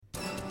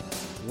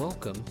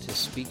Welcome to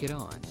Speak It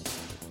On.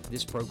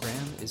 This program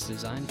is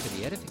designed for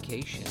the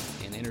edification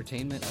and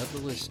entertainment of the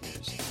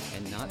listeners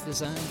and not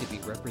designed to be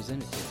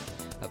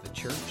representative of a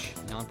church,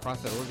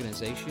 nonprofit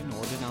organization,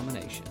 or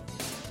denomination.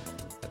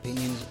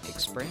 Opinions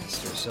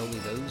expressed are solely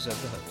those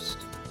of the host.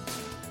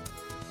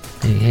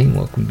 Hey,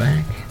 welcome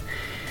back.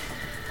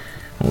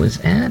 I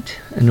was at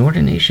an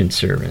ordination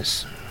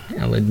service.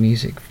 I led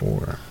music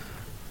for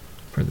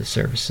the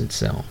service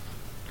itself.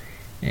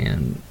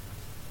 And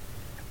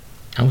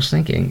I was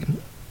thinking,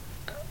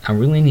 I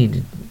really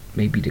needed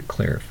maybe to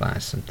clarify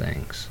some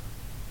things.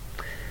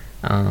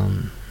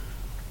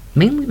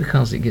 Mainly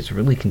because it gets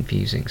really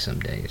confusing some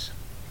days.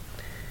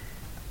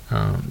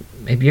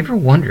 Have you ever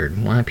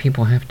wondered why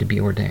people have to be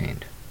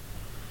ordained?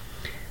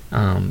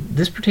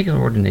 This particular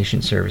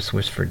ordination service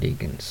was for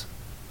deacons.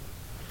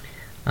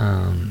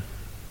 Have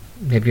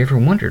you ever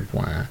wondered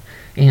why?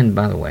 And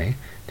by the way,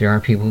 there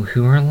are people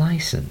who are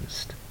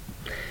licensed.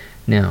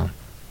 Now,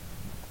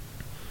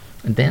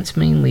 that's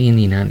mainly in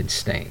the United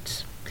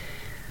States.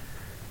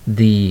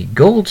 The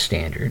gold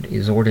standard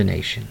is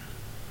ordination.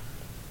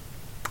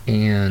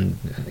 And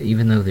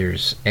even though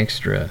there's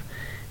extra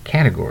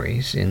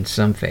categories in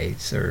some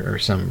faiths or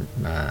some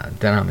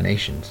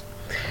denominations,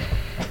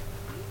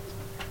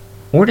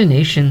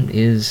 ordination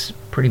is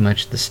pretty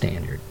much the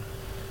standard.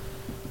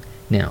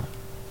 Now,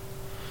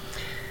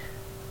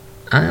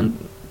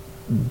 I'm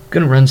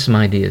going to run some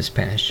ideas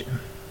past you.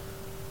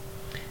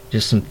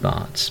 Just some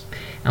thoughts.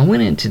 I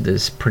went into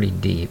this pretty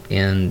deep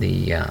in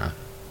the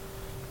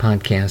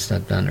podcast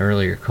I've done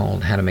earlier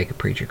called How to Make a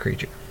Preacher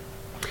Creature.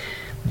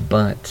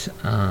 But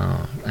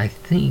I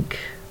think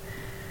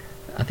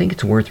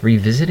it's worth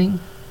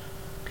revisiting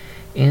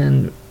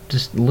and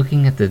just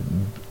looking at the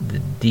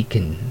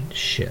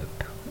deaconship,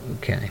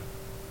 okay?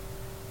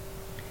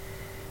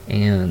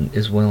 And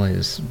as well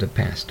as the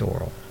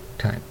pastoral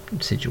type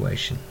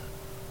situation.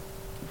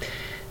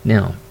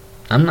 Now,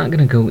 I'm not going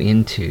to go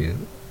into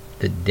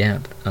the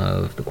depth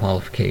of the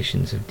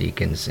qualifications of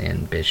deacons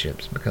and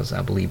bishops because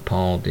I believe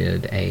Paul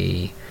did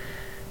the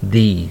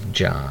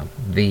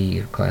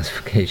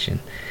classification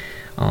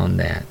on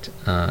that,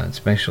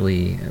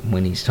 especially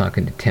when he's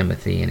talking to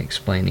Timothy and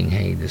explaining,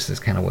 hey, this is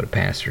kind of what a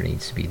pastor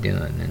needs to be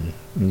doing and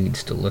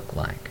needs to look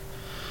like.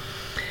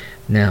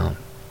 Now,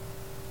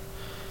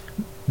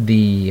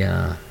 the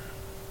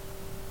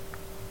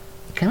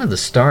kind of the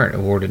start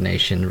of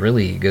ordination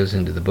really goes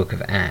into the book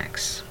of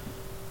Acts.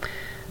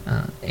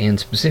 And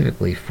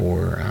specifically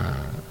for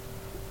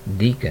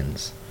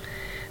deacons,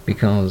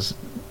 because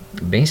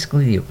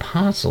basically the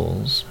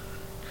apostles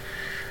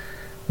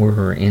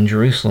were in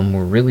Jerusalem,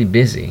 were really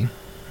busy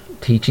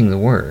teaching the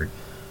word,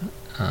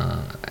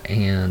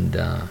 and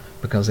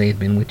because they had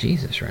been with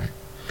Jesus, right?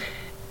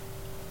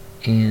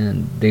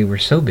 And they were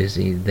so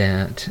busy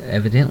that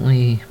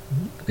evidently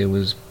there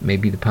was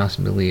maybe the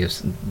possibility of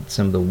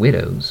some of the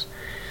widows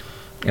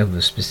of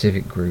a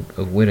specific group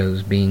of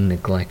widows being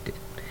neglected.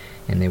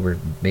 And they were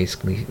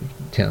basically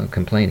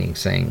complaining,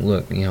 saying,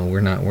 "Look,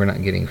 we're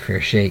not getting a fair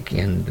shake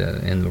in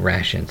the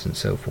rations and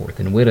so forth."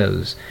 And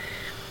widows,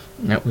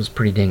 that was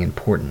pretty dang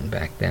important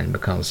back then,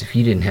 because if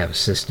you didn't have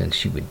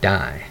assistance, you would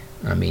die.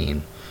 I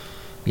mean,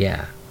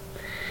 yeah.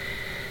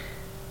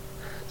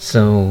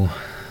 So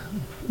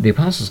the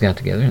apostles got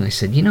together and they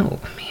said, we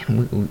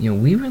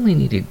really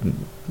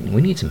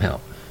need some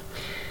help.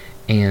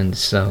 And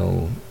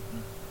so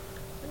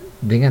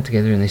they got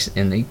together and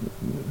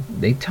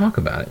they talk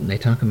about it, and they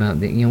talk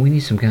about that, we need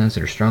some guys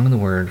that are strong in the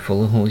Word,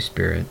 full of the Holy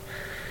Spirit,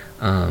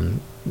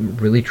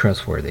 really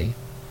trustworthy.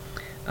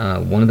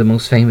 One of the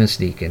most famous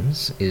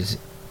deacons is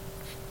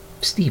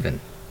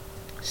Stephen.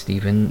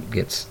 Stephen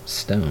gets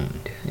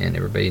stoned, and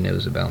everybody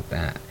knows about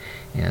that.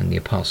 And the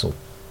Apostle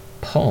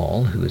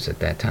Paul, who was at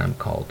that time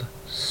called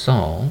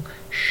Saul,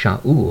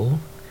 Shaul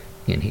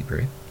in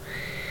Hebrew,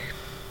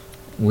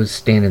 was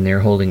standing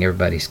there holding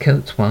everybody's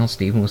coats while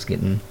Stephen was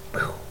getting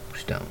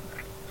stoned.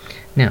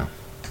 Now,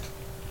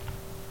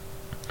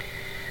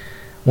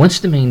 what's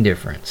the main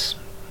difference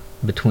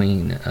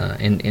between,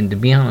 and to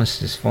be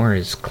honest, as far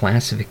as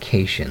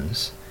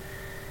classifications,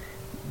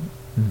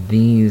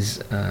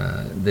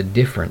 the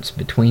difference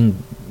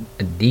between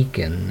a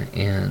deacon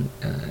and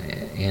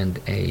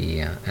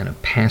a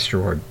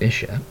pastor or a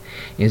bishop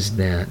is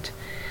that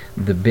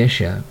the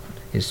bishop,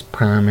 his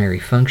primary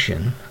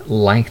function,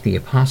 like the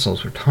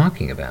apostles were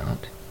talking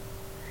about,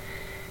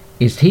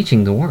 is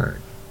teaching the word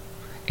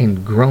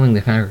and growing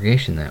the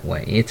congregation that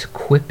way. It's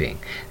equipping.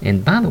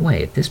 And by the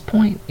way, at this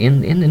point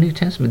in the New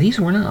Testament, these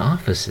were not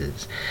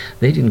offices.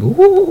 They didn't go,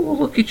 "Oh,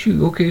 look at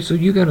you. Okay, so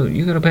you got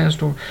a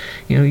pastor.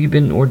 You've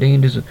been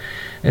ordained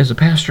as a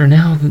pastor.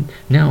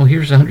 Now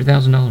here's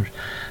 $100,000,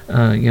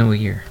 a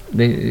year."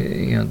 They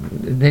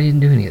didn't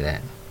do any of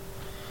that.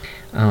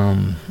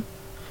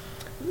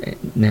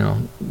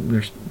 Now,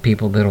 there's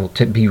people that'll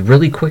be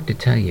really quick to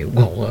tell you,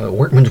 "Well,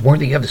 workman's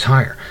worthy of his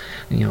hire.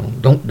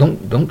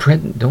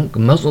 Don't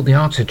muzzle the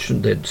ox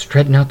that's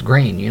treading out the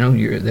grain.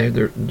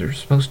 They're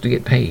supposed to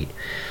get paid."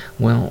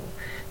 Well,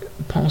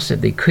 Paul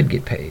said they could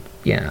get paid,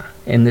 yeah,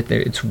 and that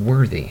it's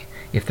worthy.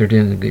 if they're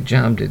doing a good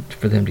job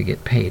for them to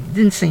get paid. It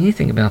didn't say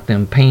anything about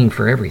them paying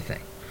for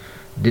everything.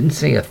 It didn't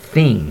say a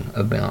thing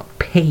about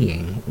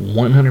paying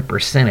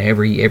 100%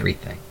 of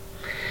everything.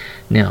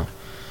 Now,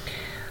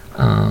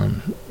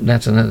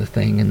 that's another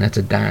thing, and that's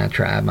a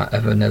diatribe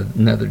of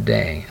another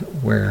day,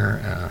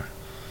 where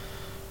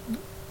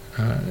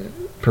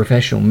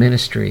professional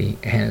ministry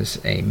has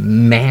a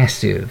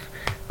massive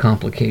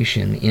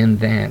complication in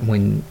that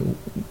when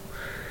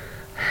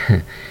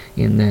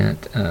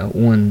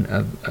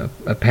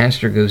a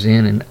pastor goes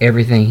in and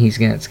everything he's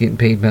got is getting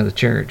paid by the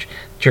church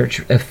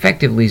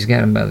effectively has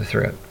got him by the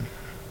throat.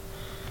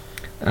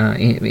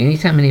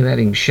 Anytime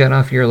anybody can shut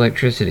off your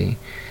electricity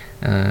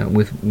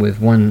with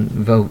one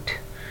vote,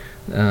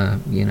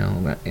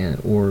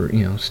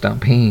 or stop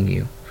paying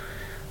you,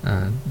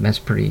 that's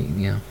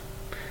pretty,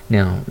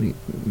 Now,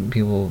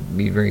 people will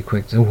be very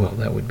quick to say, well,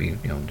 that would be,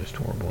 just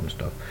horrible and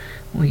stuff.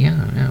 Well,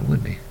 yeah, it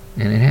would be.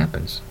 And it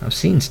happens. I've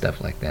seen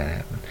stuff like that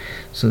happen.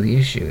 So the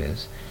issue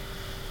is,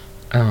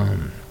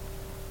 and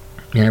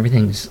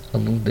everything's a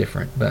little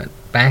different, but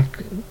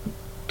back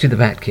to the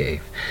Bat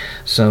Cave.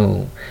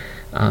 So,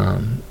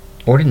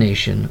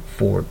 ordination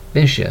for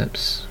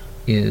bishops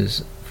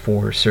is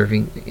for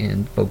serving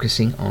and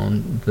focusing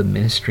on the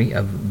ministry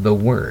of the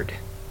Word.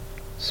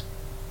 It's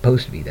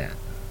supposed to be that.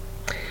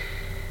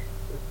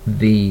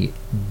 The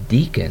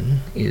deacon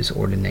is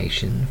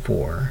ordination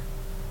for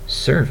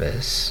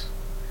service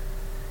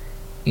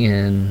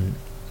in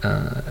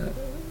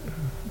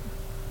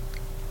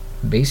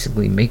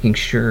basically making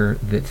sure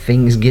that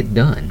things get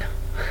done,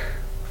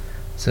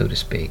 so to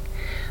speak.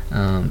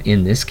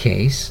 In this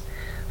case,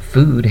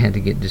 food had to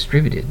get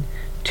distributed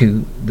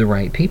to the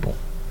right people.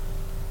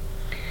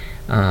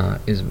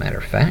 As a matter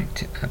of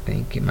fact, I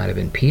think it might have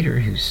been Peter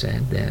who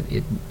said that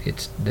it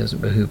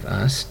doesn't behoove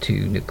us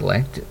to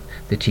neglect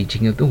the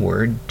teaching of the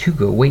Word to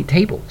go wait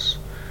tables,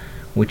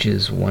 which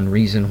is one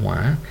reason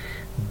why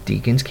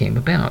deacons came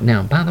about.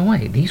 Now, by the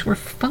way, these were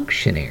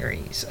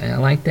functionaries. I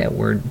like that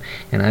word,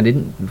 and I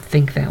didn't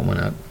think that one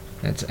up.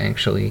 That's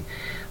actually,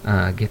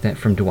 get that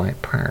from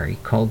Dwight Pryor. He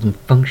called them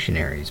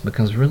functionaries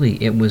because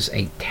really it was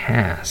a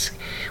task.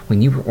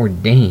 When you were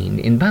ordained,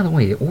 and by the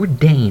way,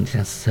 ordained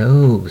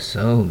sounds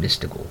so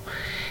mystical,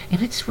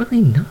 and it's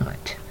really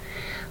not.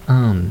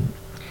 And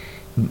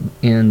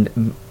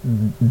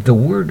the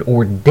word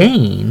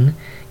ordain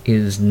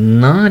is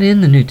not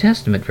in the New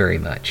Testament very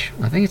much.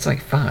 I think it's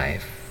like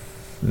 5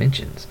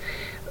 mentions.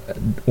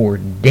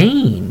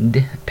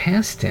 Ordained,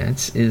 past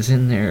tense, is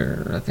in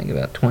there, I think,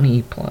 about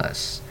 20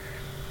 plus.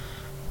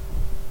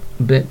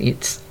 But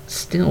it's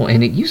still,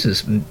 and it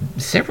uses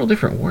several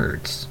different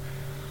words.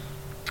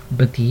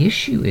 But the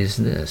issue is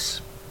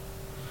this.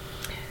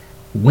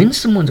 When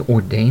someone's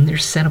ordained, they're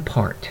set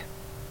apart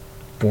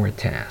for a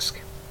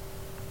task.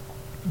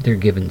 They're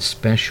given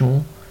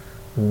special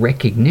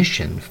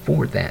recognition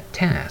for that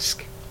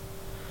task.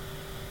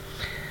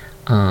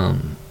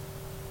 You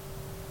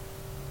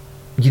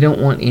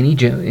don't want any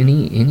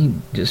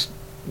just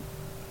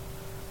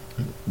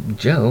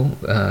Joe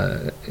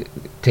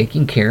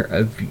taking care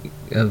of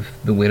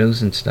the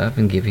widows and stuff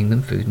and giving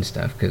them food and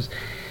stuff,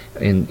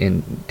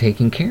 and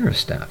taking care of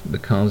stuff,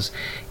 because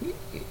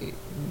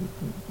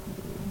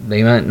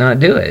they might not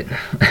do it.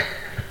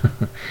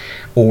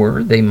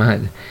 Or they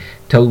might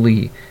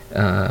totally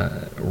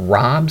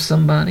rob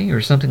somebody or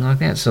something like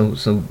that. So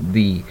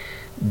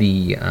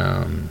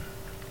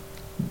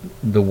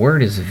the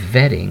word is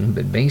vetting,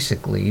 but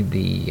basically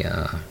the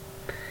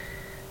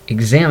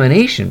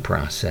examination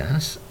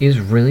process is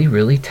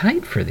really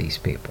tight for these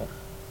people,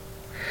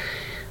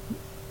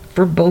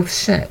 for both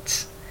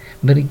sets.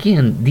 But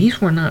again,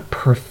 these were not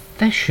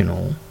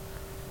professional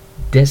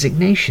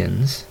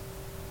designations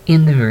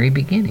in the very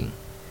beginning.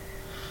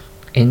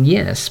 And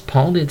yes,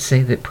 Paul did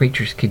say that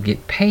preachers could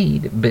get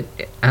paid, but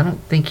I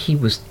don't think he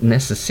was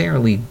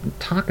necessarily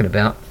talking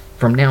about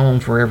from now on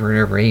forever and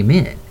ever,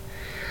 amen.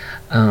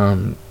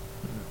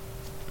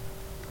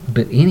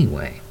 But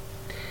anyway,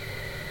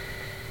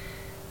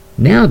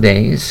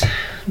 nowadays,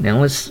 now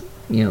let's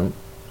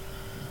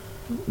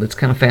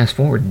kind of fast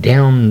forward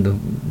down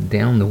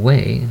the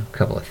way a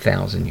couple of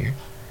thousand years.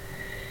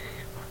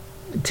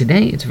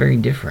 Today it's very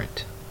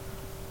different.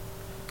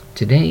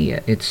 Today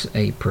it's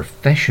a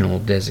professional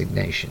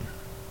designation.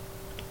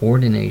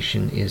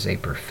 Ordination is a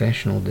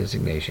professional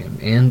designation,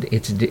 and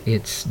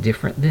it's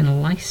different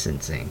than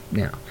licensing.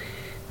 Now,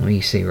 let me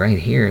say right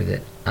here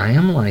that I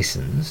am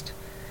licensed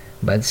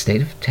by the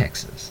state of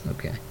Texas,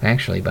 okay?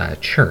 Actually by a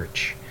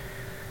church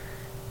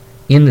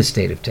in the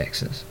state of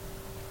Texas,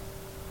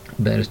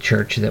 but a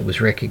church that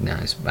was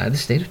recognized by the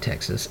state of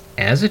Texas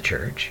as a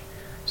church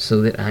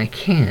so that I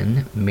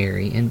can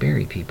marry and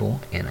bury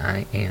people, and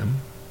I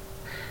am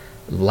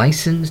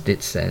licensed,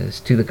 it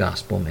says, to the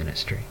gospel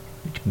ministry,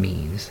 which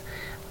means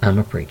I'm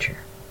a preacher.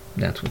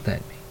 That's what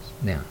that means.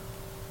 Now,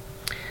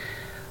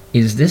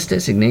 is this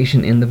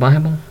designation in the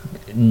Bible?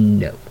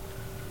 No.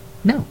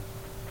 No.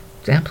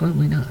 It's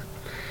absolutely not.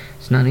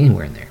 It's not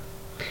anywhere in there.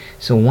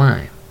 So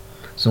why?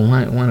 So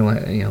why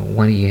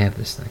do you have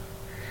this thing?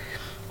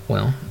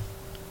 Well,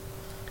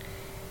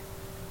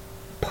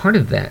 part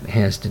of that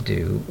has to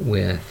do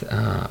with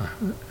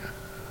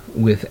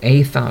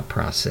a thought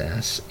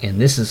process, and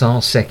this is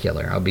all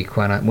secular. I'll be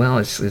quite honest. Well,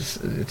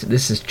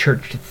 this is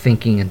church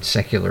thinking in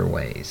secular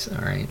ways.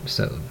 All right,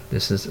 so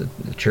this is a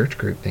church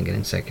group thinking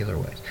in secular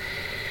ways.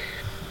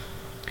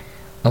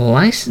 A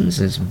license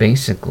is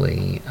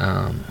basically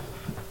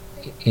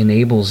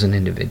enables an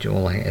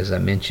individual, as I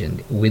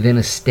mentioned, within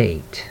a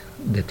state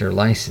that they're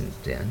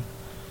licensed in,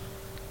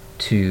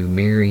 to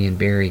marry and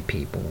bury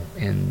people,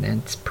 and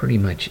that's pretty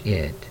much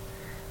it.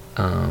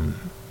 And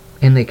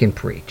they can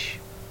preach.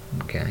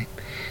 Okay.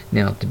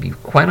 Now, to be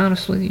quite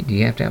honest with you, do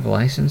you have to have a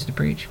license to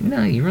preach?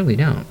 No, you really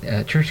don't.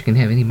 A church can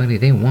have anybody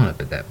they want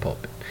up at that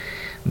pulpit.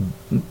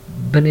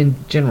 But in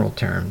general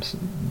terms,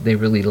 they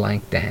really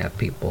like to have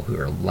people who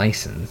are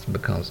licensed,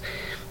 because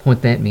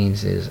what that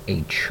means is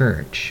a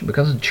church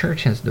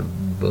has to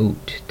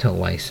vote to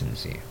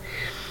license you.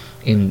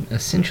 And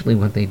essentially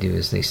what they do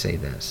is they say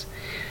this: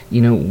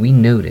 we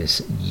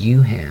notice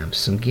you have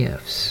some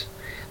gifts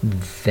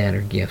that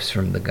are gifts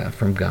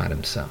from God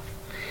Himself.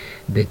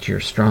 That you're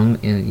strong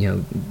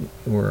in,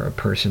 or a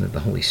person of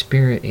the Holy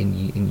Spirit, and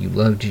you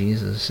love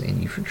Jesus,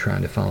 and you're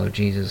trying to follow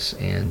Jesus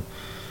and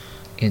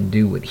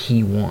do what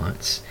He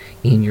wants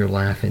in your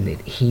life, and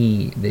that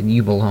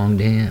you belong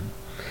to Him.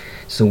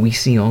 So we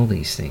see all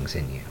these things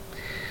in you.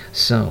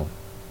 So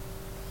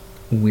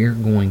we're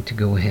going to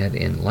go ahead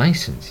and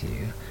license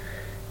you.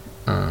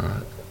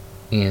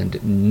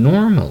 And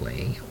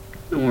normally,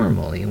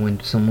 when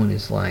someone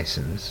is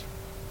licensed,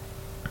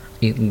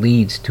 it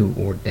leads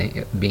to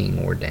being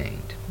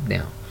ordained.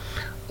 Now,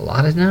 a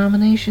lot of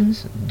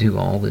denominations do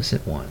all this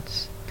at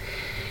once.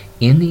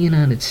 In the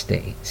United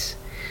States,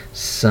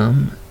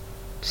 some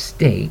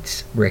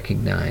states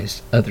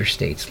recognize other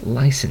states'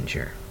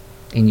 licensure,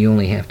 and you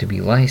only have to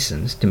be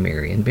licensed to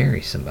marry and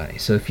bury somebody.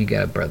 So if you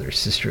got a brother or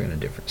sister in a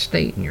different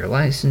state and you're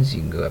licensed,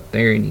 you can go up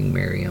there and you can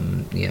marry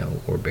them,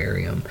 or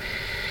bury them,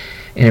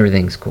 and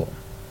everything's cool.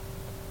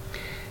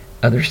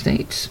 Other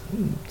states,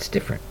 it's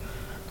different.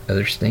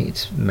 Other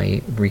states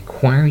may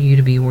require you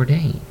to be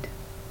ordained.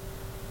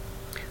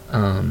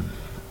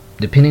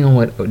 Depending on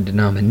what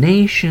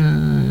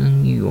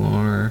denomination you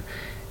are,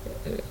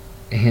 it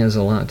has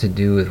a lot to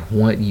do with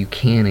what you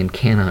can and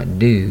cannot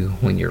do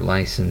when you're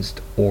licensed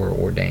or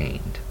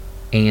ordained.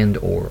 I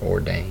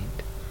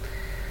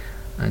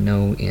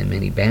know in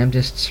many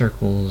Baptist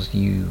circles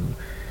you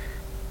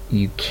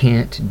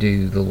can't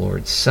do the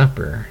Lord's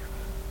Supper,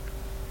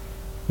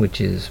 which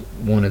is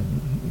one of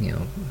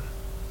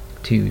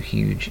two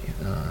huge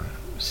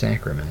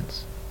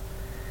sacraments.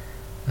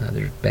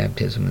 There's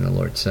baptism and the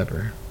Lord's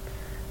Supper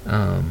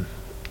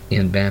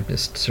in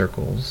Baptist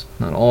circles,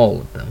 not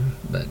all of them,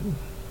 but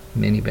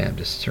many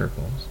Baptist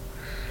circles.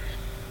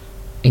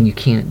 And you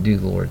can't do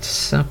the Lord's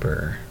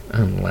Supper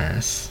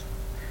unless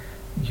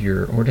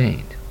you're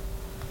ordained.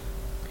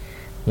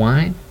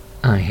 Why?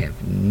 I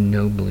have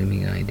no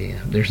blooming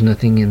idea. There's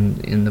nothing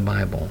in the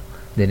Bible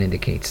that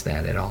indicates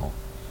that at all.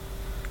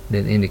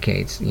 That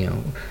indicates,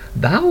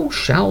 thou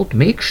shalt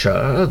make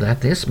sure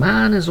that this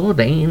man is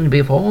ordained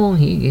before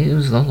he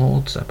gives the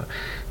Lord's Supper.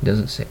 It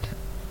doesn't say that.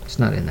 It's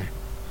not in there.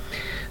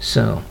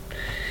 So,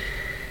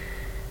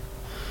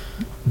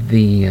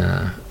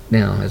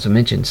 now, as I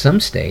mentioned,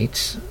 some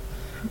states,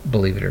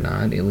 believe it or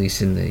not, at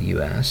least in the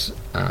U.S.,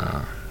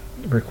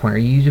 require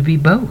you to be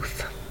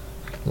both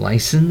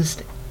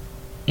licensed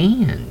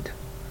and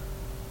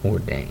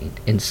ordained.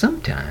 And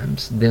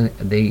sometimes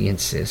they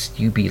insist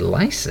you be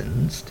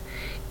licensed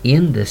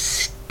in the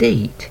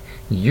state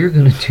you're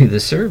going to do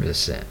the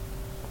service in.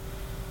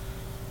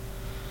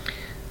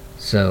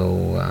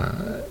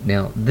 So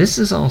now this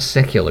is all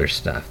secular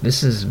stuff.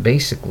 This is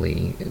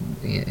basically,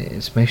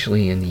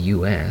 especially in the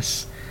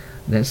U.S.,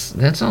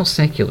 that's all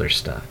secular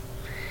stuff.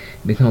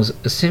 Because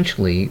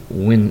essentially,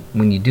 when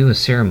you do a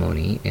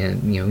ceremony,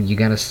 and you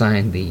got to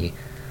sign the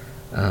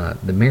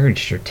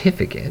marriage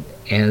certificate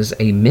as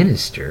a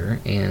minister,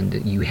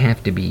 and you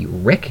have to be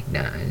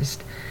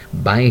recognized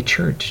by a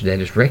church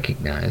that is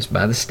recognized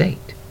by the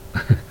state.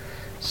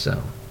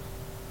 So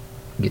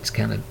gets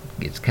kind of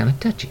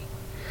touchy.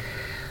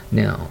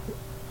 Now,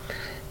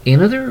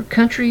 in other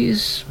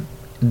countries,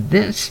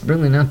 that's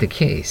really not the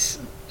case.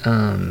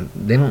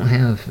 They don't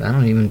have, I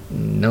don't even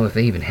know if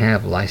they even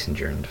have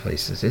licensure in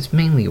places. It's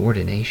mainly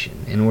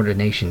ordination, and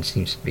ordination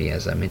seems to be,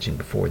 as I mentioned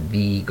before,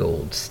 the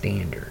gold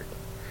standard.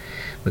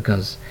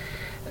 Because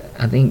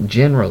I think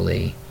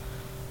generally,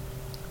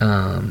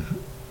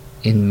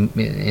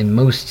 in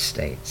most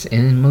states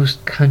and in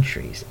most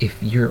countries,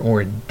 if you're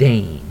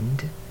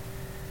ordained,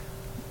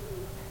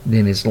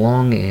 then as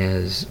long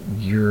as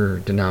your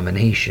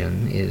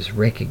denomination is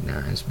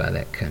recognized by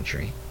that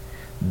country,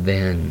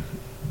 then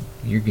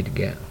you're good to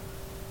go.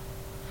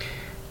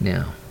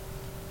 Now,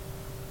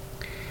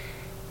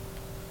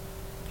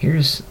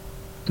 here's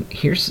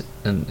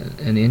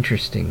an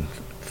interesting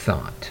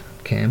thought.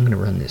 Okay, I'm going to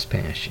run this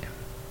past you.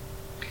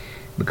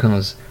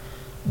 Because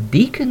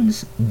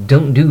deacons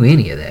don't do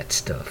any of that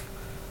stuff.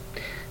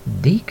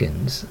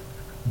 Deacons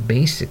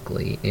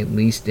basically, at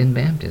least in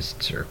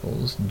Baptist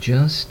circles,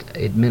 just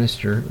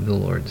administer the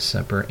Lord's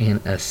Supper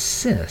and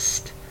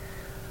assist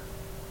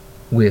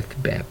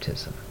with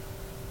baptism.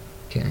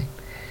 Okay?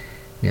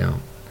 Now,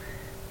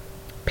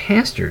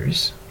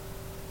 pastors,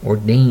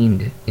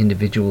 ordained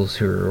individuals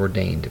who are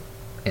ordained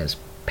as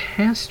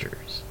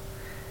pastors,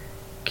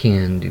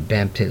 can do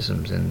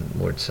baptisms and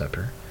Lord's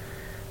Supper.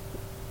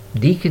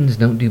 Deacons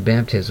don't do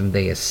baptism,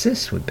 they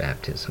assist with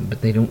baptism,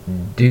 but they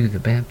don't do the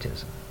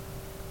baptism.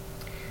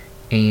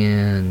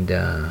 And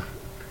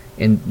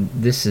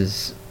this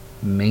is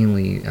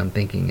mainly, I'm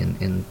thinking,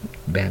 in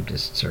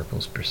Baptist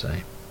circles per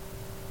se.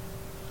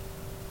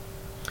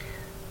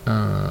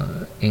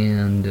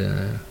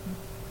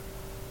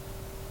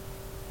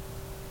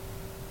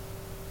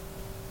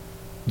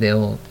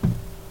 They'll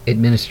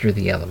administer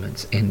the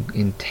elements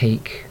and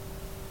take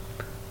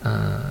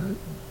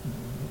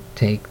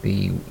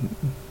the,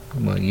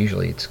 well,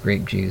 usually it's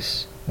grape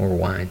juice or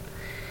wine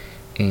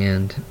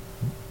and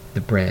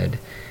the bread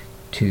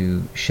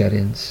to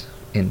shut-ins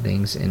and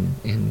things, and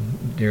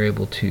they're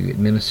able to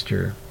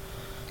administer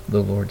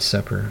the Lord's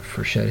Supper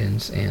for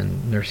shut-ins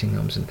and nursing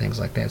homes and things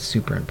like that.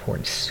 Super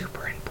important.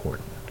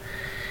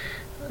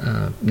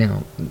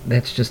 Now,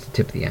 that's just the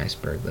tip of the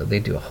iceberg, though. They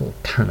do a whole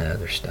ton of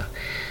other stuff,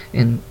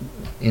 and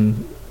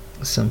in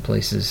some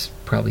places,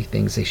 probably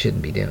things they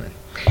shouldn't be doing.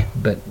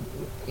 But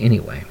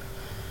anyway,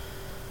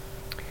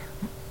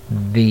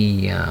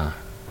 the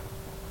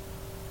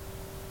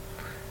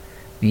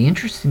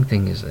interesting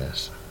thing is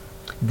this: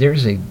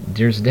 there's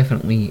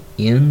definitely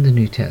in the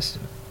New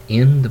Testament,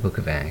 in the book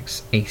of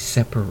Acts, a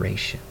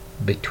separation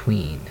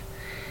between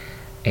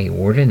a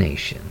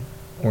ordination,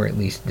 or at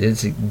least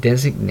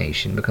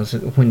designation, because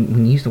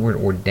when you use the word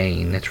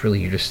ordained, that's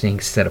really, you're just saying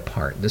set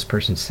apart. This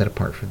person's set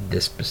apart for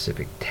this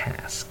specific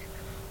task.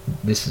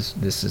 This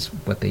is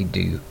what they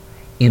do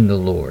in the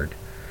Lord,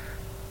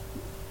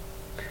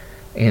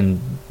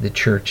 and the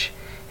church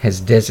has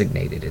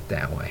designated it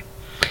that way.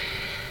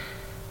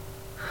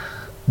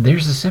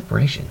 There's a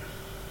separation.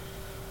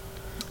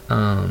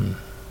 I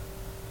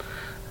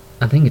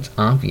think it's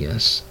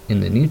obvious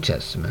in the New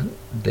Testament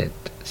that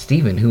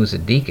Stephen, who was a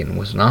deacon,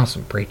 was an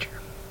awesome preacher.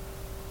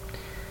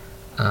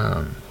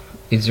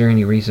 Is there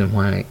any reason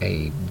why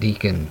a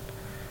deacon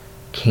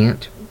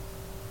can't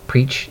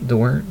preach the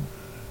word?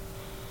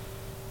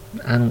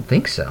 I don't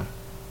think so.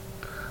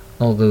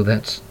 Although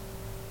that's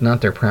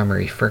not their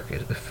primary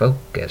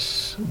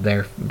focus.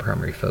 Their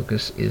primary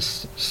focus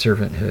is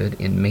servanthood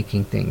in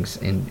making things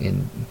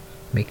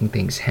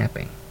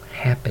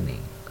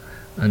happening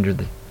under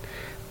the,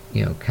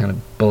 kind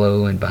of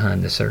below and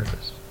behind the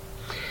surface.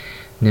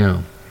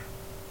 Now,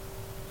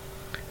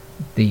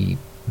 the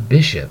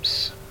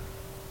bishops,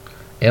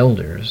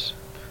 elders,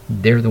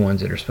 they're the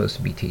ones that are supposed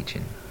to be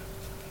teaching.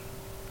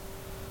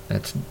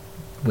 That's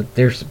what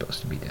they're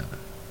supposed to be doing.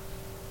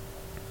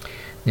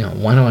 Now,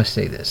 why do I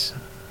say this?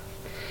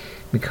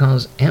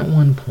 Because at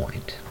one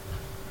point,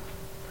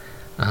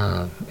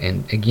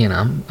 and again,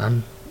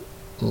 I'm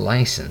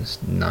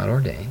licensed, not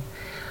ordained,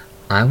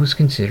 I was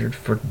considered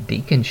for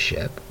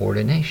deaconship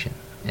ordination,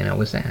 and I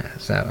was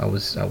asked.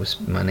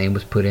 My name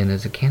was put in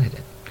as a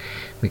candidate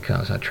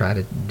because I try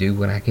to do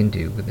what I can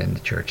do within the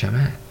church I'm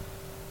at.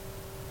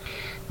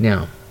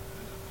 Now,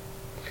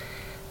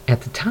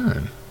 at the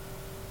time,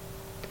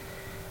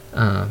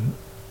 I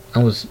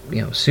was,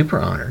 super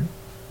honored.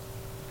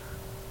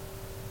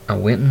 I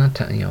went and I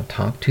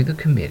talked to the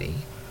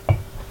committee,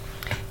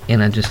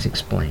 and I just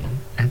explained.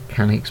 I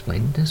kind of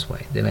explained it this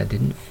way: that I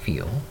didn't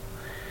feel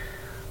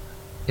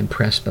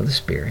impressed by the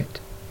Spirit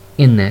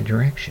in that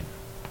direction,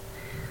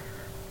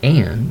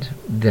 and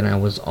that I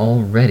was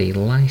already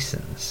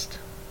licensed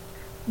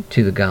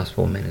to the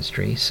gospel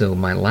ministry, so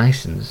my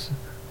license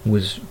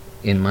was,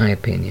 in my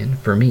opinion,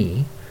 for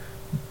me,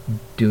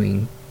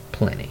 doing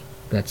plenty.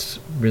 That's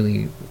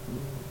really,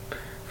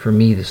 for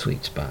me, the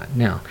sweet spot.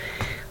 Now,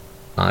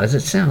 odd as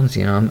it sounds,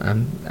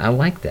 I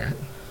like that.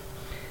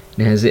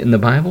 Now, is it in the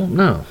Bible?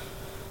 No.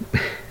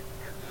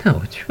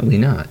 No, it's really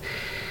not.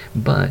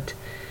 But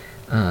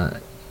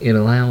it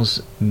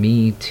allows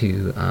me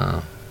to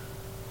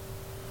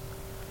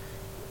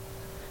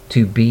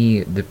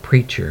be the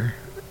preacher,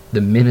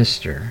 the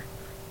minister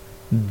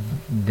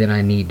that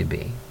I need to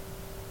be.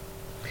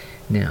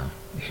 Now,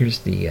 here's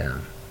the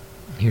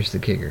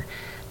kicker.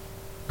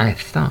 I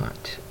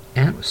thought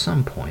at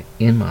some point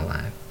in my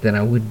life that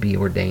I would be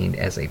ordained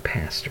as a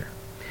pastor.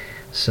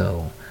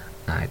 So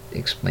I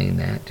explained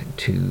that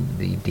to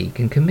the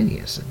deacon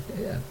committee. I said,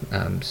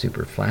 I'm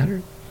super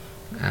flattered.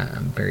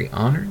 I'm very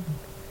honored.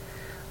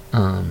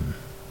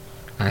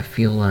 I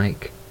feel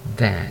like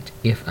that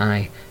if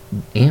I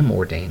am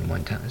ordained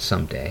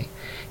someday,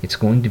 it's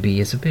going to be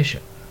as a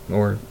bishop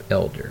or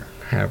elder,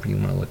 however you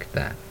want to look at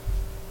that.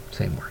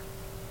 Same word.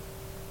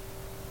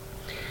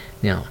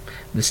 Now,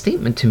 the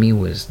statement to me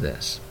was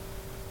this: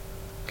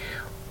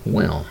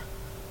 well,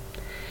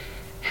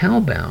 how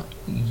about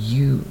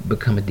you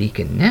become a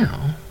deacon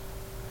now,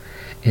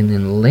 and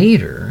then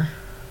later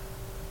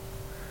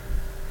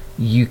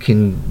you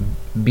can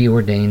be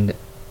ordained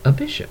a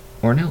bishop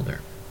or an elder?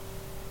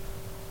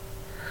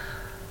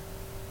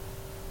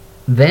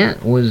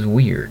 That was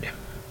weird,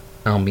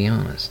 I'll be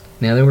honest.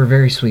 Now, they were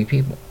very sweet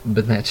people,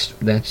 but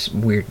that's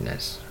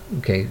weirdness.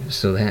 Okay,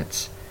 so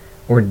that's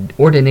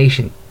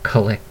ordination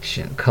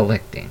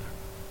collecting.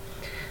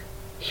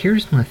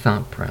 Here's my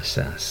thought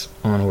process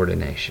on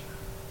ordination.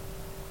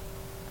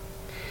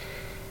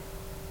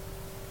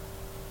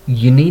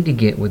 You need to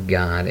get with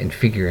God and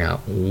figure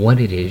out what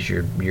it is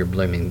your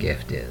blooming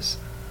gift is.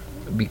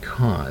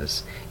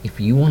 Because if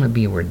you want to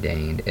be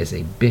ordained as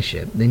a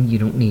bishop, then you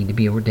don't need to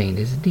be ordained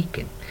as a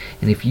deacon.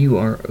 And if you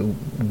are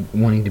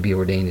wanting to be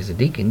ordained as a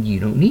deacon, you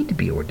don't need to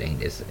be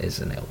ordained as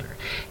an elder.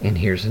 And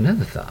here's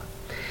another thought.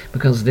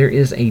 Because there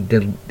is a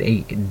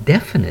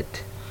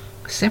definite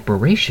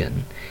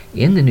separation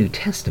in the New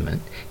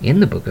Testament, in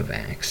the book of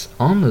Acts,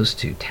 on those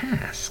two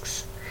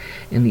tasks.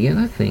 And the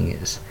other thing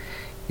is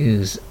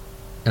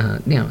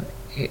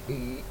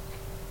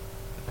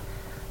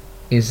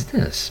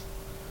this.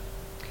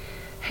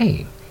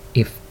 Hey,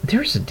 if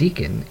there's a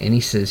deacon and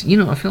he says,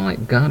 I feel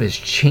like God is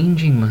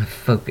changing my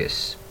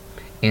focus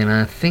and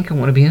I think I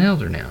want to be an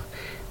elder now,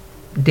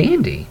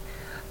 dandy,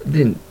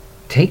 then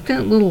take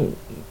that little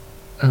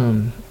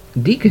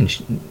deacon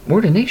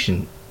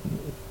ordination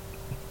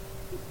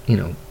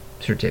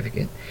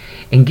certificate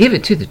and give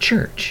it to the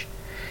church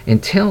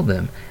and tell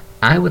them,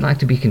 I would like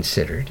to be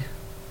considered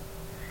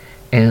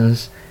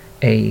as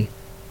a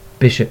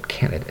bishop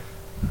candidate.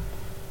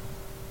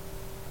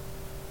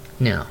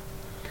 Now,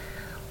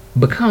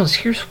 because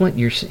here's what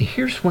you're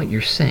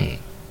saying.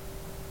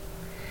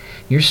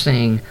 You're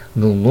saying,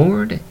 the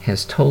Lord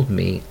has told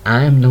me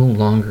I'm no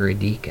longer a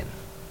deacon.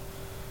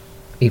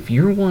 If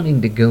you're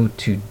wanting to go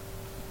to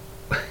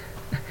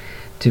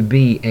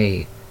be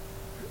a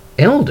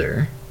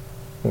elder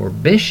or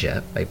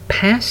bishop, a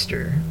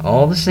pastor,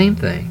 all the same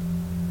thing,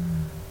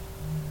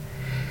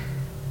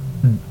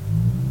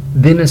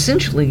 then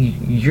essentially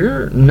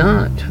you're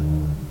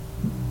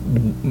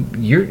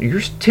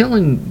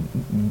telling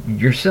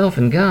yourself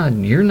and God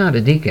you're not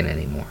a deacon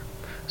anymore.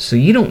 So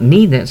you don't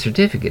need that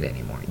certificate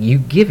anymore. You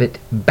give it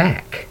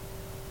back.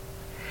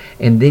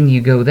 And then you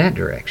go that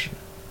direction.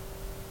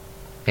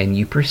 And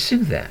you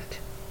pursue that.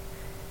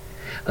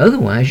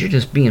 Otherwise, you're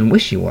just being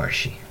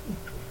wishy-washy.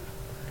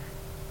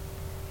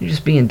 You're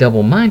just being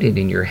double-minded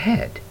in your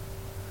head.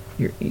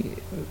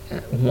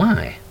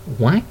 Why?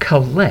 Why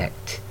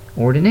collect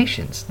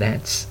ordinations?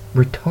 That's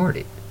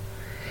retarded.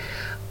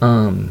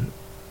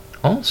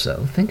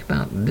 Also, think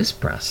about this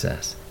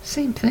process.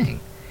 Same thing.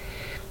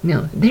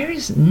 Now, there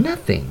is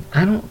nothing,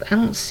 I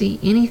don't see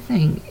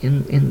anything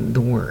in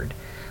the Word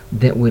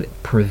that would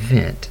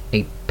prevent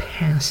a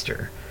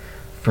pastor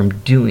from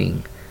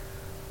doing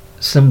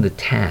some of the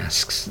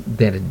tasks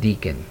that a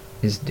deacon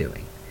is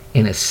doing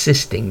and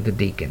assisting the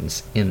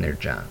deacons in their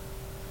job.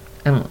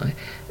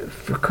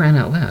 For crying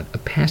out loud, a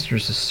pastor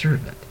is a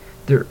servant.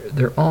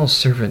 They're all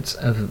servants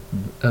of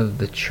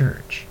the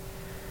church.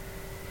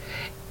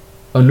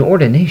 An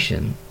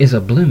ordination is a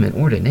blooming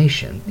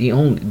ordination.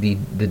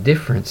 The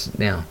difference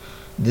now,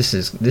 this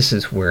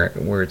is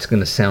where it's going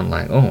to sound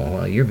like, oh,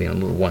 well, you're being a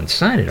little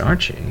one-sided,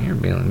 aren't you? You're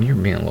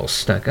being a little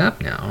stuck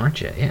up now,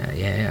 aren't you?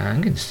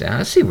 Yeah.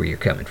 I see where you're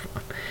coming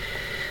from.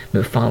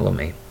 But follow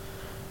me.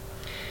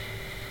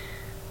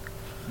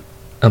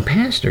 A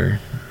pastor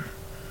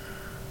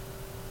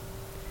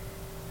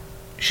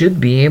should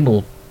be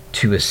able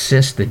to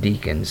assist the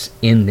deacons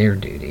in their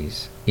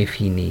duties if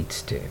he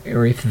needs to,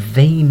 or if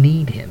they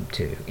need him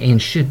to,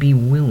 and should be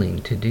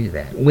willing to do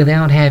that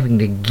without having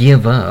to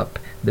give up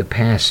the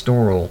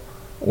pastoral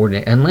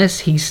unless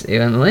he's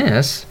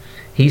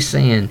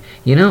saying,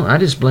 I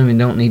just blooming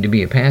don't need to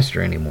be a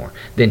pastor anymore.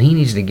 Then he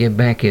needs to give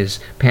back his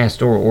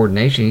pastoral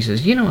ordination. He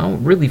says, I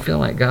really feel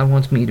like God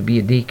wants me to be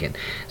a deacon.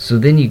 So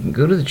then you can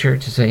go to the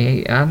church and say,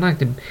 hey, I'd like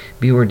to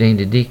be ordained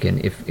a deacon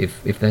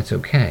if that's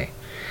okay.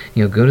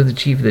 Go to the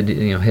chief of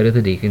the head of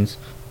the deacons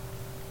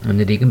and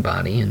the deacon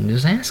body and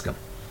just ask them.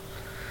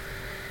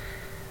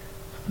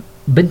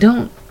 But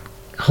don't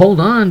hold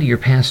on to your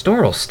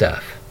pastoral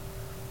stuff.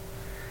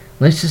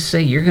 Let's just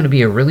say you're going to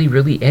be a really,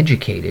 really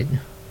educated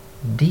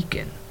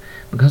deacon,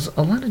 because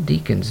a lot of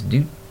deacons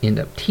do end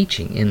up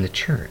teaching in the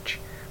church,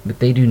 but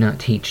they do not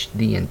teach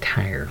the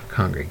entire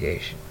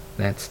congregation.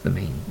 That's the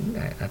main,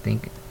 I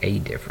think, a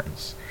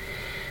difference.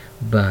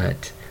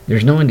 But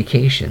there's no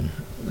indication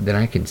that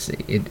I can see.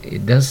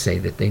 It does say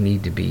that they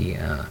need to be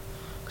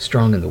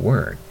strong in the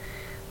Word.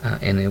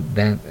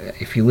 That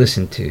if you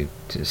listen to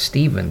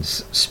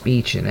Stephen's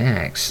speech in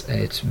Acts,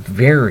 it's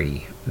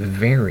very,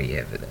 very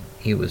evident.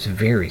 He was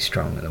very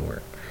strong in the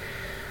Word.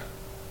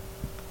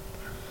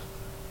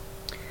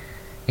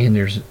 And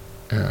there's,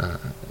 I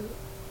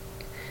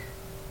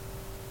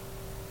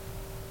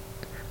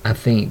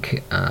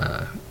think,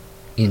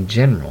 in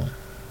general,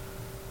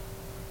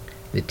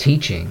 the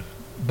teaching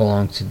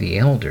belongs to the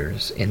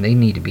elders, and they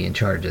need to be in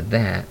charge of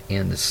that,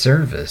 and the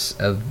service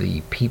of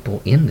the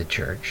people in the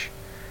church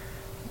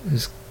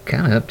is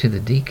kind of up to the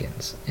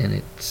deacons, and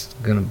it's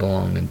going to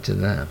belong to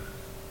them.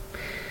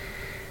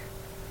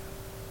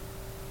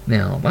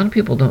 Now, a lot of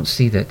people don't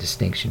see that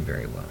distinction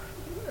very well.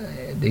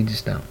 They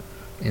just don't.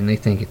 and they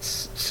think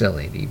it's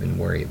silly to even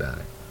worry about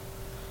it.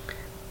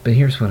 But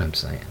here's what I'm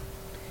saying.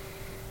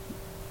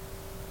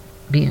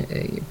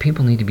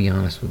 People need to be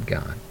honest with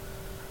God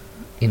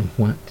in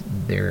what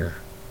they're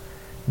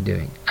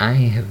doing. I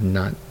have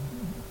not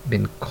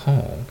been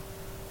called,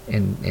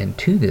 and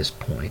to this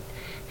point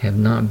have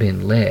not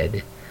been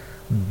led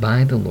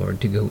by the Lord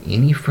to go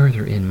any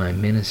further in my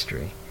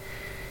ministry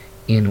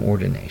in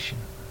ordination.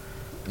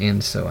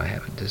 And so I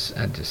just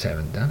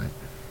haven't done it.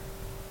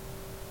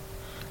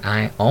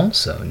 I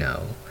also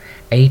know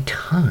a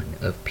ton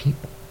of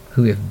people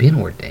who have been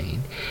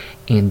ordained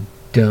and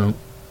don't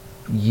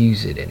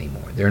use it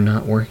anymore. They're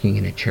not working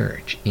in a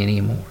church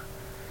anymore.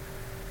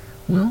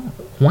 Well,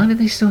 why do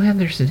they still have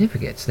their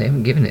certificates? They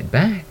haven't given it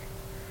back.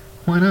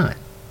 Why not?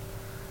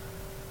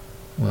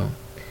 Well,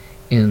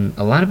 in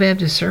a lot of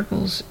Baptist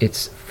circles,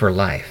 it's for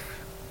life.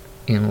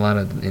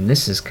 And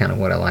this is kind of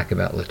what I like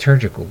about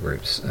liturgical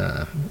groups,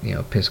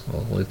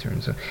 Episcopal,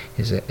 Lutheran,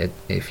 is that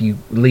if you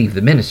leave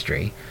the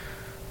ministry,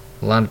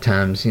 a lot of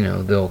times,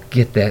 they'll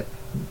get that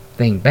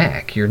thing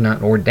back. You're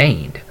not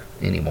ordained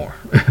anymore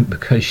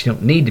because you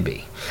don't need to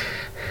be.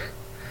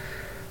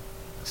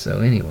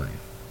 So anyway,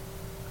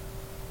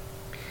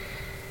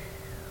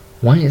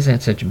 why is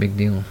that such a big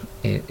deal?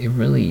 It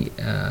really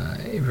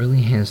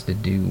has to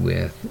do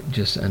with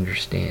just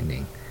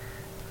understanding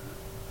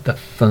the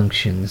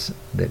functions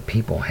that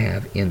people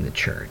have in the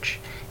church.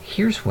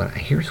 Here's the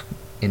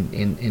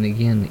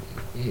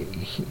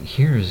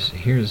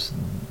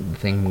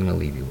thing I'm going to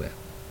leave you with.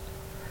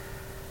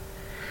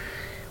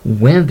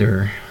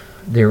 Whether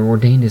they're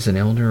ordained as an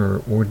elder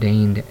or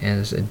ordained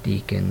as a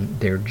deacon,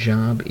 their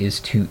job is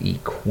to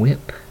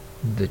equip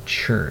the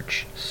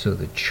church so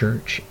the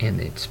church and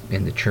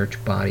the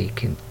church body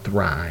can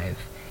thrive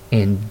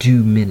and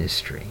do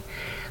ministry.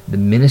 The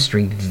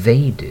ministry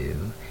they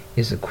do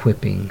is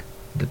equipping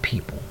the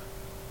people.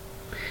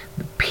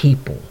 The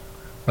people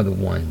are the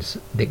ones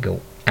that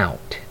go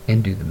out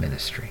and do the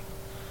ministry.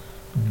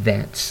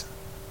 That's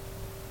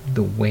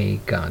the way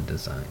God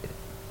designed it.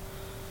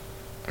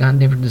 God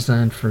never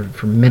designed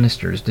for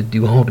ministers to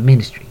do all the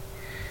ministry.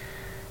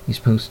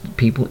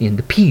 People in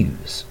the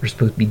pews are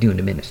supposed to be doing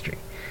the ministry.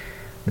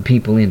 The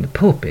people in the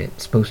pulpit are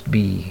supposed to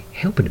be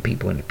helping the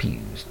people in the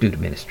pews do the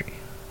ministry.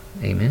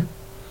 Amen?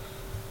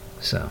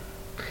 So,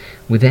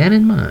 with that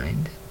in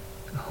mind,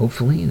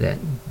 hopefully that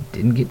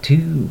didn't get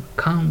too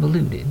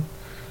convoluted.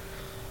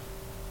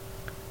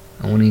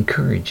 I want to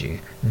encourage you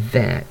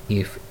that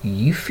if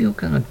you feel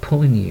God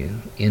pulling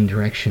you in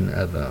direction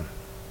of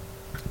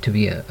to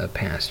be a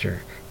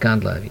pastor,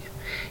 God love you.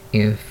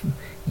 If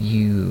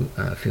you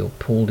feel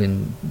pulled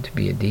in to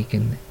be a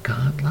deacon,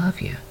 God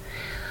love you.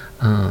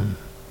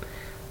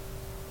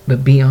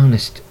 But be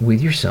honest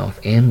with yourself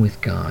and with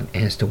God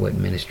as to what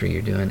ministry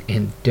you're doing,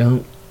 and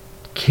don't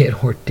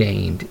get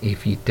ordained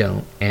if you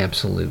don't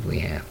absolutely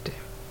have to.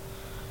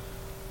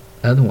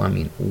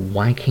 Otherwise,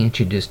 why can't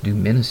you just do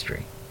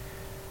ministry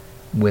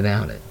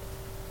without it?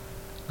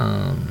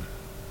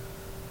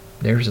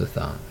 There's a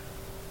thought.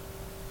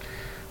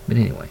 But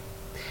anyway,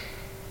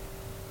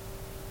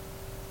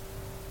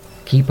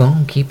 keep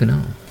on keeping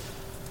on.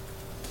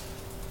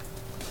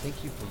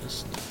 Thank you for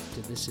listening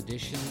to this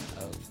edition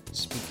of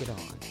Speak It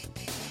On.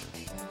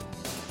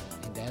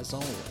 And as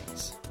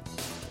always,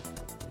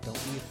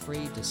 don't be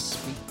afraid to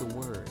speak the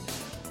word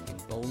in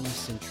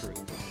boldness and truth.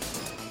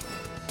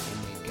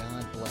 And may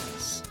God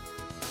bless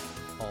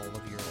all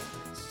of your efforts.